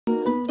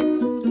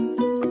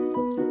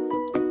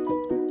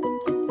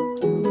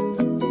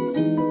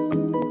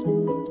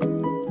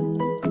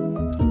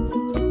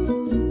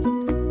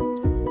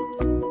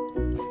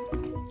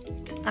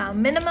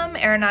Minimum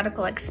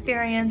aeronautical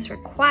experience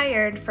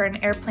required for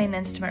an airplane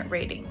instrument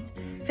rating.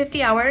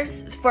 50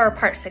 hours for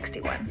Part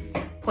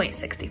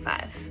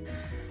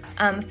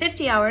 61.65.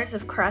 50 hours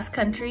of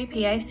cross-country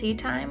PIC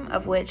time,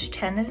 of which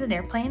 10 is in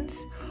airplanes.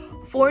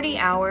 40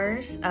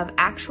 hours of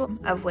actual,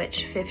 of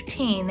which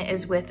 15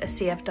 is with a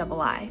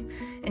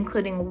CFII,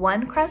 including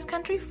 1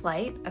 cross-country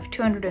flight of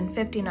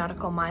 250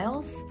 nautical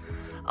miles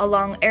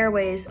along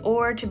airways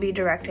or to be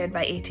directed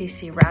by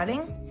ATC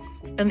routing,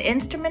 an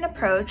instrument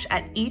approach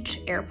at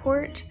each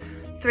airport,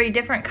 3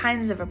 different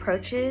kinds of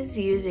approaches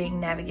using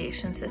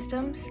navigation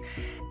systems,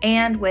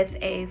 and with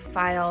a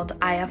filed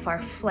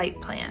IFR flight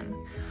plan.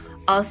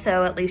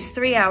 Also, at least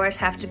 3 hours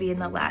have to be in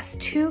the last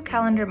 2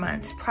 calendar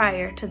months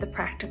prior to the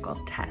practical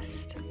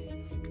test.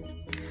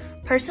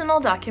 Personal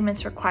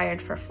documents required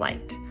for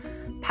flight: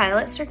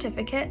 pilot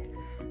certificate,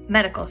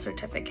 medical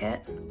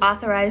certificate,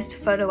 authorized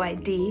photo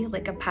ID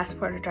like a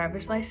passport or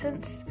driver's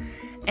license,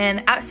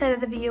 and outside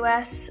of the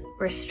US,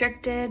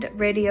 restricted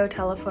radio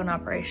telephone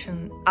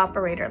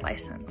operator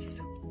license.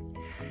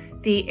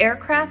 The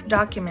aircraft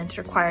documents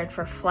required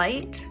for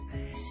flight: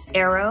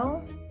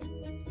 AERO,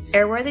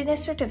 airworthiness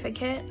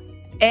certificate,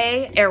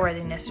 A,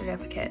 airworthiness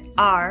certificate,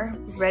 R,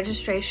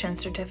 registration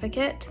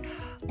certificate,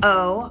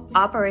 O,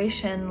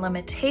 operation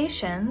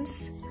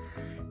limitations,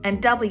 and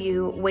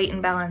W, weight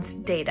and balance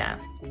data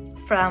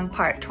from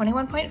Part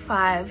 21.5,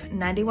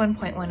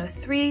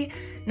 91.103,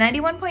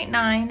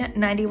 91.9,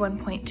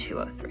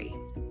 91.203.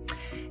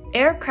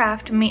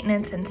 Aircraft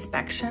maintenance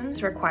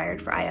inspections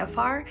required for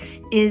IFR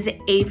is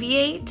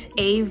Aviate,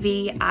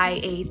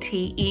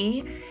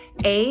 A-V-I-A-T-E,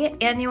 A,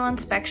 annual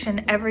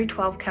inspection every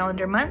 12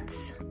 calendar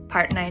months,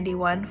 Part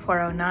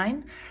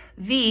 91.409,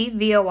 V,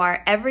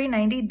 VOR every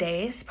 90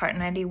 days, Part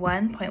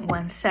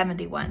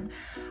 91.171.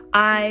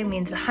 I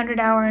means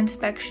 100-hour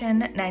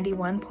inspection,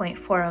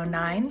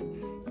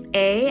 91.409.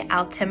 A,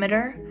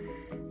 altimeter,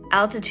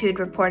 altitude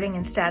reporting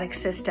and static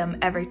system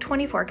every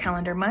 24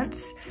 calendar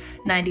months,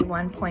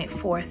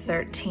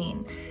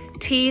 91.413.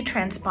 T,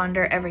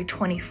 transponder every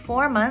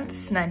 24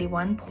 months,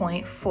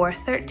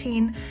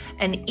 91.413.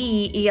 And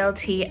E,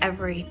 ELT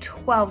every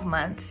 12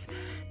 months,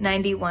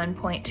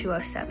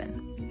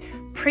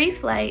 91.207.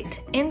 Pre-flight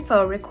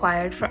info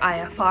required for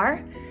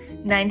IFR,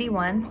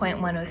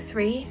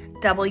 91.103.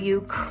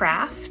 W,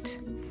 craft.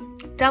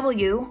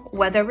 W,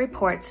 weather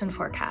reports and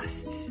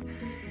forecasts.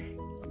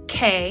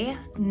 K,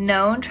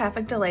 known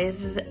traffic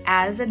delays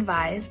as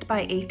advised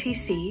by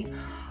ATC.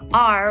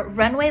 R,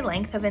 runway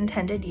length of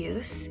intended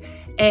use.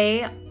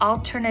 A,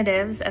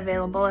 alternatives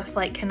available if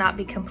flight cannot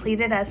be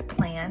completed as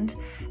planned.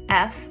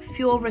 F,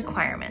 fuel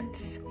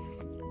requirements.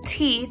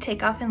 T,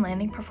 takeoff and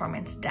landing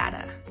performance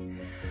data.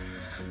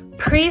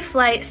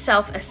 Pre-flight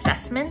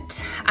self-assessment,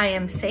 I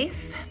am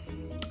safe.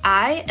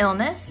 I,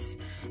 illness.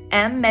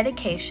 M,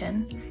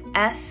 medication.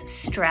 S,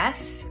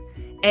 stress.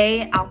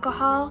 A,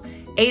 alcohol.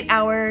 8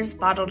 hours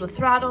bottle to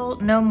throttle,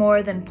 no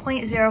more than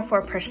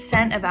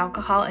 0.04% of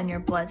alcohol in your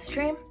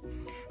bloodstream.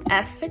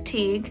 F,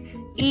 fatigue.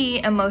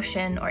 E,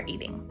 emotion or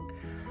eating.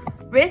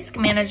 Risk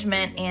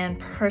management and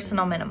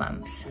personal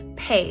minimums.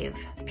 PAVE,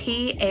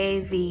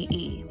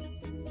 P-A-V-E.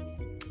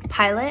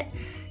 Pilot,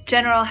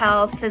 general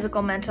health,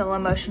 physical, mental,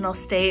 emotional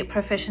state,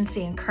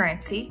 proficiency, and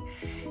currency.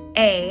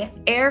 A,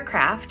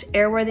 aircraft,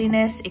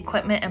 airworthiness,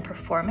 equipment, and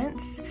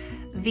performance.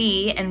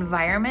 V,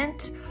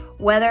 environment,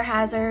 weather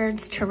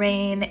hazards,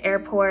 terrain,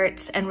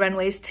 airports, and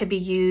runways to be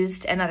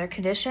used and other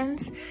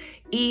conditions.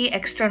 E,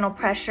 external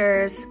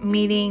pressures,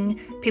 meeting,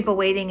 people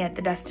waiting at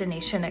the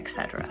destination,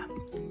 etc.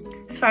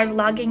 As far as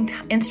logging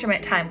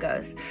instrument time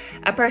goes,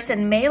 a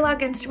person may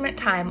log instrument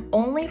time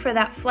only for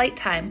that flight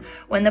time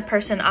when the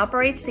person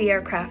operates the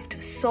aircraft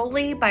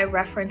solely by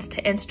reference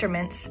to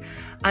instruments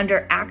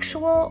under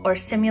actual or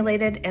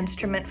simulated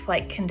instrument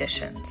flight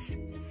conditions.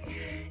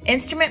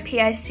 Instrument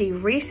PIC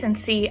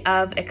recency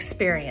of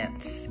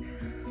experience.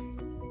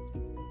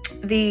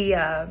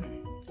 An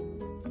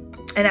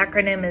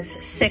acronym is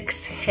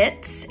 6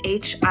 HITS,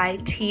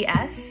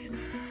 H-I-T-S.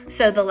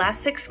 So the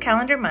last 6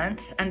 calendar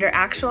months under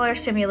actual or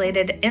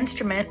simulated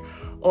instrument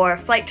or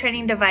flight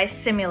training device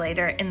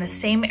simulator in the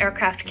same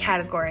aircraft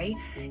category,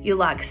 you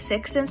log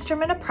 6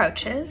 instrument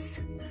approaches,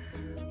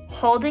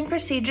 holding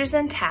procedures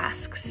and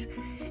tasks,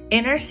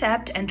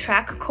 intercept and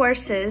track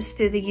courses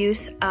through the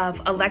use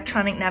of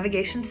electronic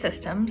navigation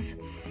systems,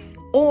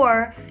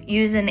 or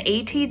use an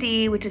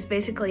ATD, which is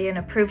basically an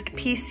approved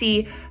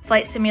PC,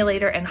 flight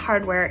simulator, and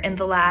hardware in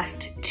the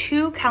last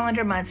 2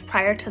 calendar months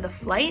prior to the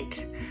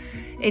flight.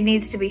 It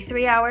needs to be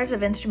 3 hours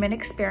of instrument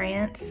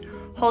experience,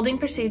 holding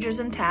procedures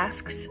and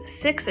tasks,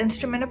 6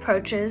 instrument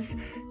approaches,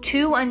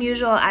 2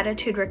 unusual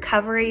attitude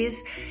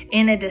recoveries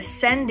in a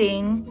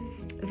descending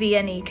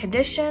VNE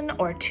condition,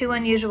 or 2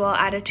 unusual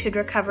attitude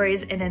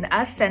recoveries in an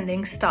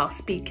ascending stall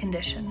speed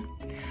condition.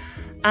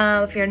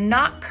 If you're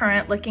not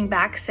current, looking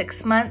back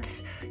 6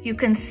 months, you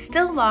can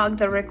still log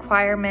the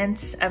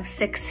requirements of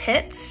 6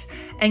 HITS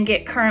and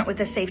get current with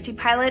a safety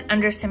pilot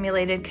under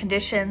simulated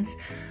conditions.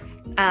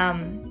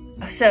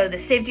 So the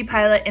safety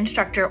pilot,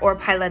 instructor, or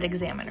pilot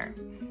examiner.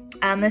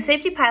 The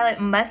safety pilot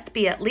must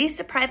be at least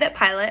a private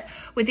pilot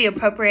with the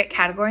appropriate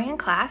category and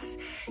class.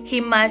 He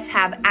must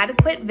have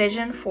adequate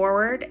vision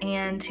forward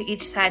and to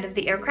each side of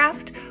the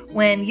aircraft.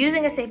 When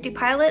using a safety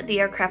pilot, the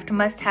aircraft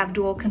must have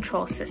dual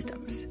control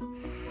systems.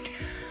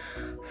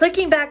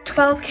 Looking back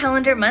 12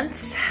 calendar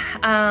months,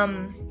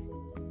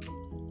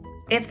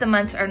 if the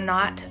months are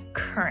not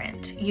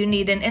current, you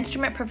need an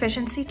instrument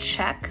proficiency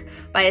check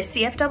by a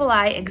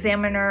CFII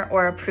examiner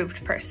or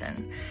approved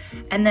person.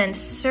 And then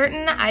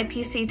certain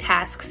IPC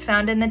tasks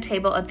found in the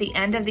table at the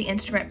end of the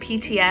instrument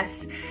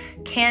PTS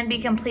can be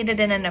completed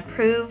in an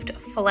approved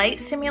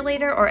flight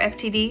simulator or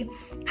FTD.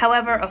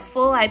 However, a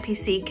full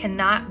IPC can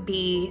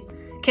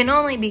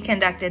only be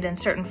conducted in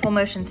certain full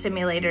motion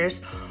simulators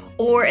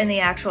or in the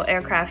actual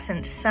aircraft,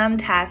 since some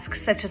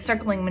tasks such as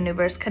circling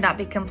maneuvers could not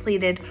be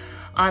completed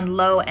on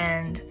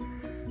low-end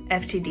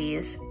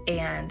FTDs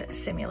and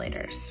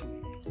simulators.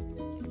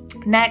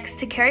 Next,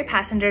 to carry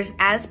passengers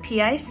as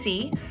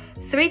PIC,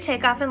 3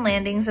 takeoff and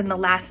landings in the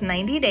last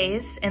 90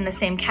 days in the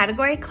same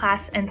category,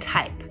 class, and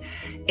type,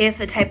 if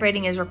the type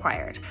rating is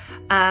required.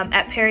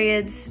 At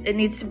periods, it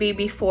needs to be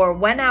before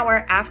 1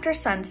 hour after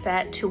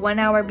sunset to 1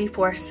 hour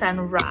before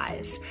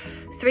sunrise.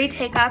 3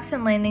 takeoffs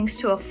and landings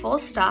to a full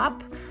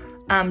stop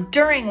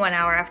during 1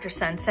 hour after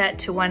sunset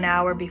to 1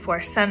 hour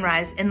before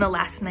sunrise in the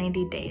last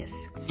 90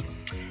 days.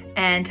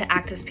 And to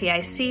act as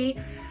PIC, you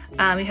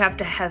have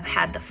to have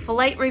had the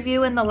flight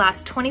review in the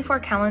last 24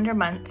 calendar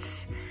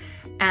months.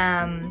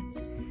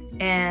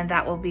 And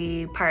that will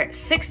be part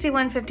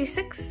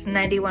 6156,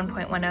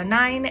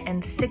 91.109,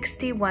 and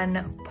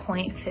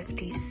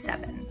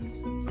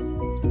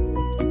 61.57.